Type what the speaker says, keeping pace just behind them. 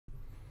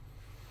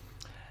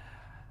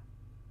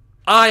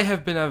I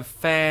have been a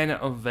fan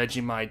of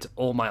Vegemite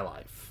all my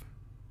life.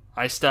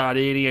 I started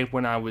eating it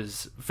when I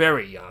was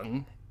very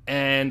young,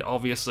 and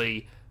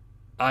obviously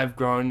I've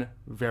grown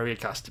very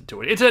accustomed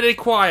to it. It's an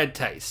acquired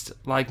taste,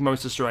 like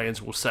most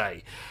Australians will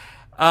say.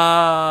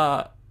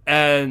 And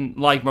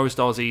like most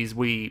Aussies,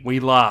 we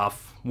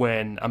laugh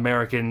when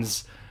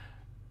Americans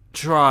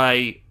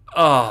try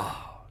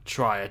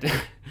it,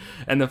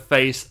 and the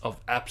face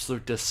of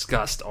absolute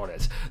disgust on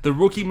it. The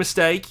rookie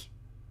mistake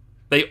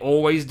they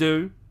always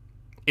do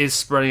is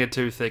spreading it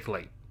too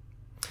thickly.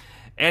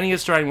 Any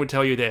Australian would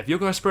tell you that if you're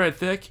going to spread it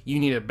thick, you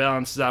need to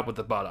balance it up with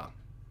the butter.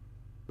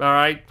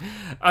 Alright?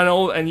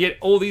 And yet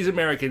all these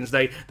Americans,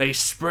 they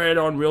spread it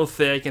on real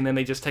thick, and then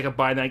they just take a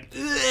bite and like...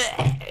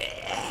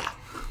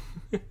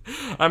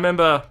 I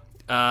remember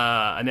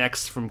an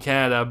ex from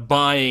Canada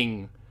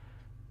buying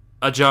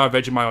a jar of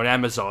Vegemite on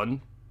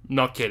Amazon.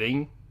 Not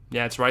kidding.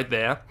 Yeah, it's right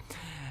there.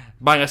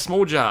 Buying a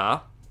small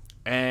jar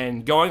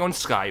and going on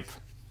Skype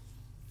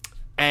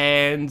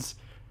and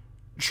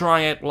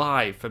trying it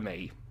live for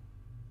me.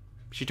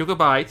 She took a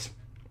bite,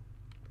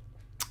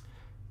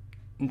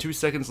 and 2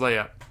 seconds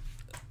later,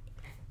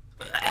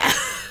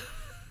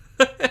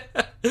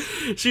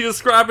 she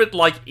described it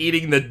like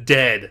eating the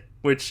dead,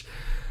 which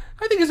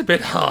I think is a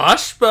bit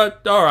harsh,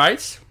 but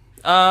alright.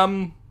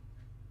 I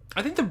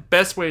think the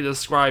best way to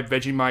describe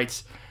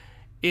Vegemite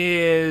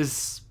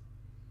is...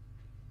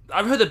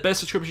 I've heard the best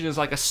description is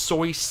like a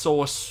soy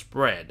sauce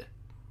spread.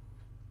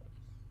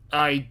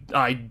 I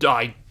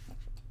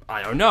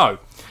don't know.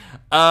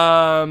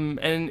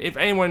 And if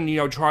anyone,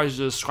 tries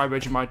to describe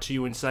Vegemite to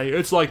you and say,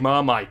 it's like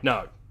Marmite,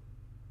 no.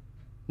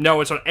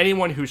 No, it's not.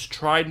 Anyone who's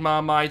tried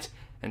Marmite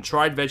and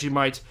tried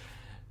Vegemite,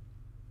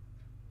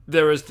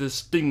 there is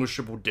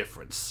distinguishable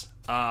difference.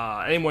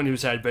 Anyone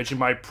who's had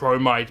Vegemite,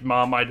 Promite,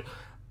 Marmite,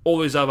 all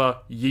these other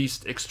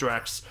yeast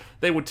extracts,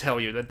 they would tell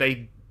you that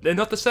they're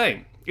not the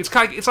same.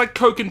 It's like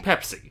Coke and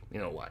Pepsi, in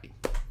a way.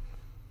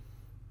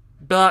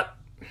 But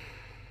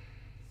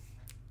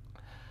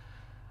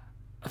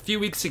a few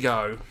weeks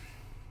ago,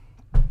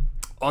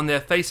 on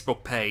their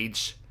Facebook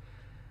page,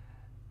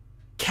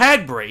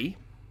 Cadbury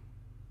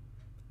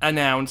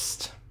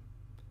announced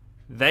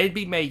they'd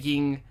be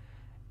making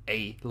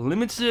a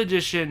limited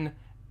edition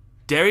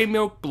dairy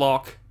milk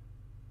block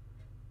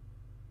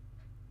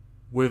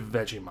with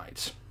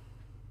Vegemite.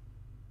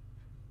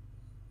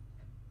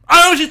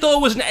 I honestly thought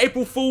it was an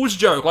April Fool's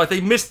joke, like they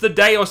missed the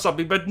day or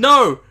something, but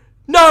no,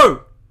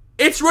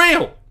 it's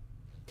real.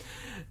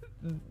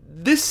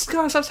 This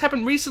kind of stuff's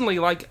happened recently,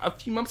 like a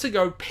few months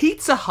ago.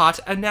 Pizza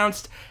Hut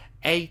announced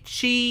a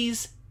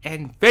cheese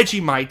and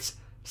Vegemite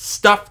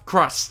stuffed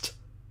crust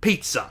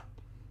pizza.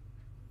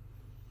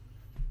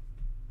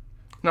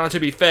 Now, to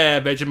be fair,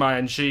 Vegemite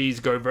and cheese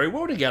go very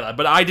well together,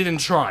 but I didn't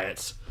try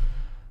it.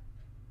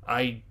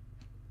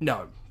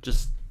 No.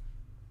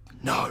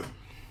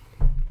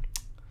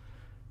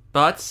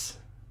 But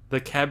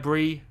the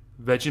Cadbury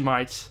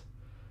Vegemite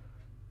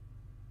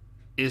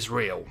is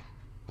real.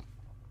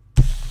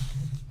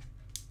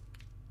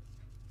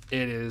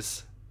 It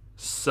is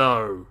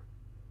so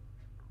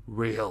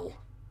real.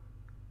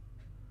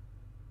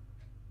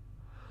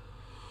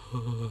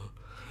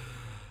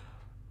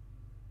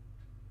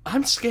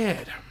 I'm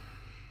scared.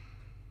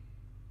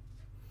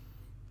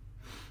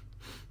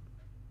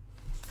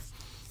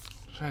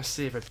 Trying to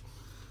see if it...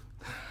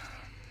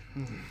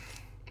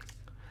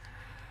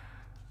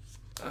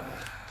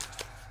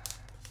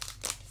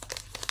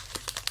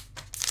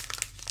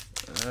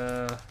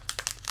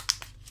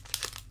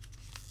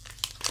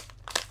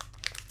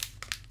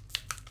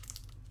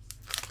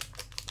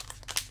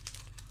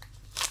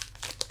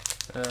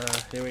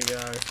 Here we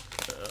go.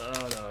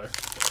 Oh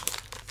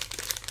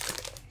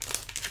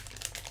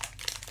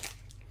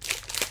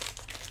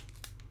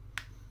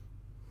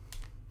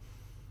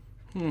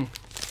no.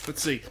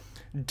 Let's see.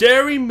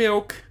 Dairy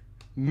milk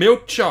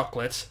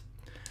chocolate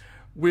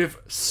with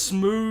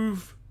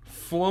smooth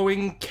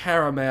flowing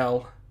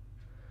caramel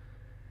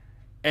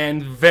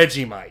and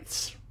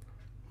Vegemite.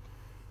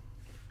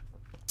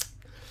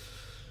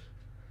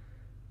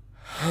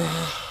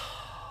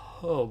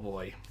 Oh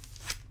boy.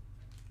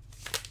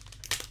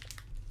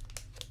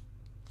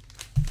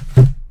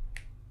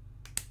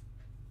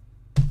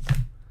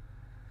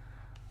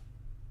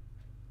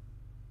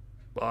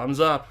 Thumbs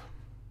up.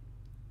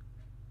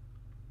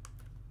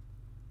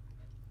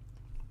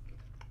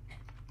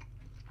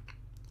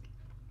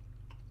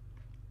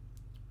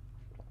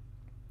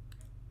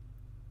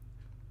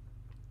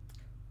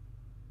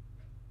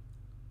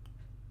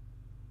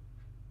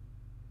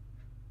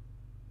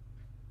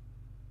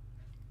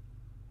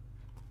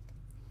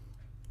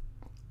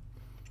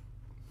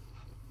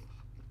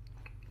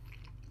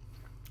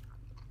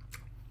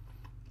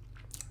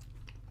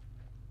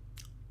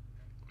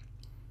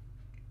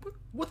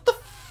 What the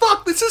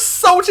fuck? This is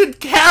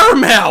salted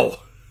caramel!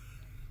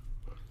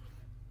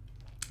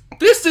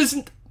 This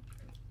isn't...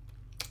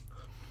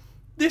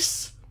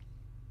 This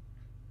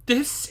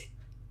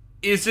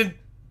isn't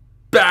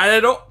bad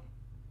at all.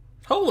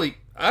 Holy...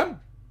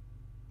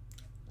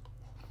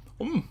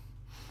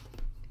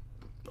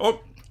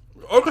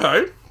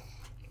 Okay.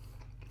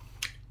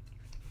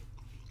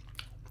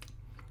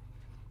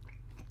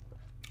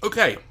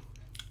 Okay.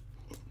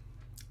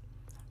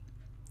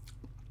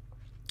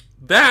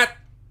 That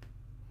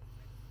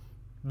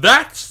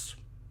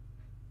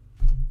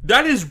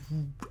is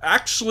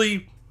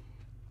actually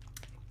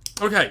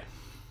okay.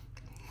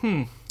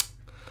 You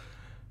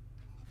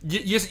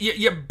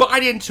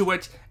bite into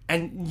it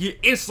and you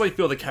instantly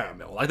feel the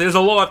caramel. Like there's a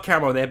lot of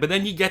caramel there, but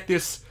then you get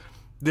this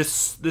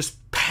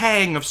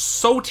pang of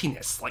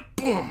saltiness, like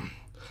boom.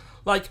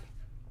 Like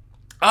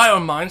I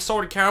don't mind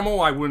salted caramel.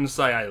 I wouldn't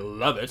say I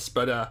love it,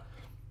 but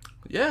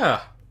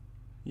yeah.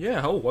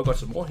 Oh, I got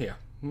some more here.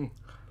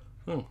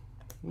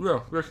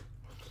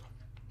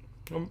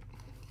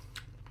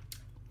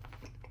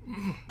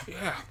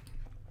 Yeah.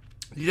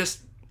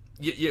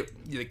 Yeah.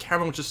 The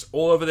caramel just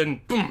all over,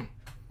 then boom,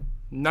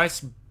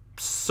 nice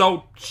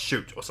salt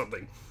shoot or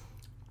something.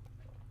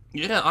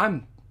 Yeah,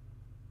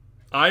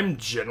 I'm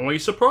genuinely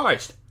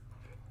surprised.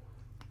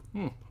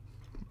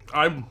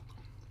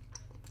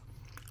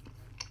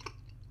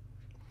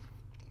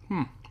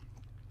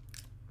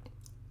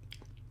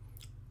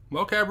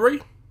 Well,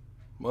 Cadbury,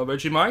 well,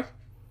 Vegemite,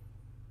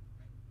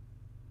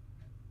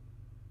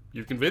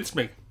 you've convinced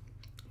me.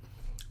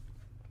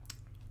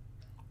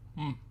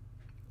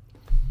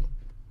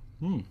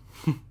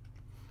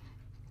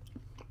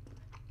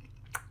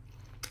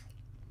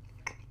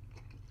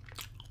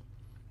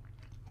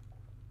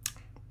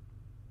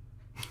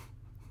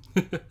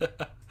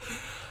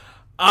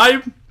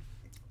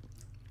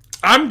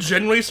 I'm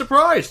genuinely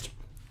surprised.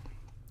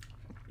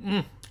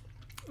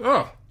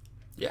 Oh,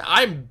 yeah,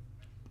 I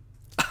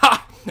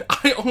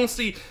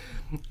honestly,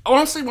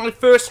 when I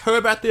first heard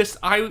about this,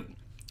 the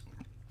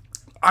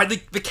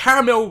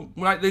caramel,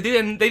 they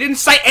didn't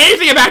say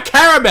anything about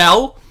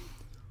caramel.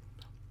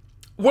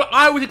 What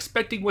I was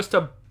expecting was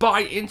to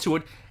bite into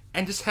it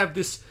and just have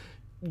this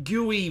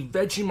gooey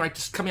Vegemite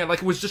just coming out,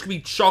 like it was just gonna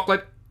be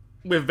chocolate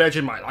with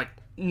Vegemite. Like,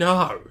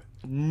 no.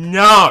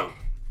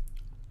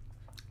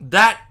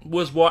 That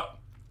was what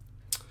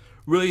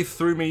really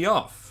threw me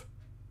off.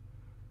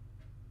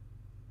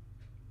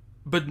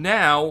 But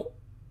now,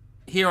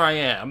 here I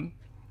am,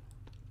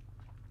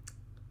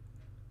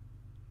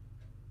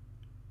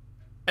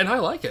 and I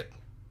like it.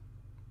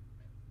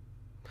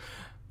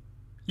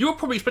 You were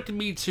probably expecting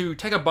me to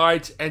take a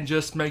bite and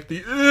just make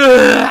the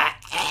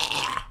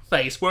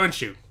face,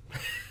 weren't you?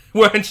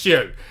 Weren't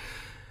you?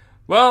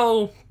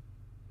 Well,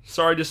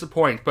 sorry to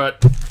disappoint,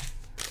 but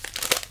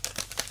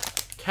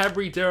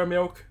Cadbury Dairy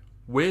Milk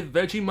with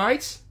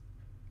Vegemite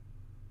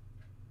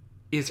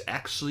is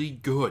actually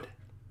good.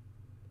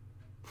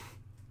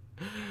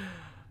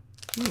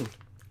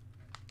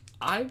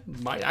 I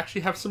might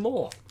actually have some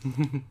more.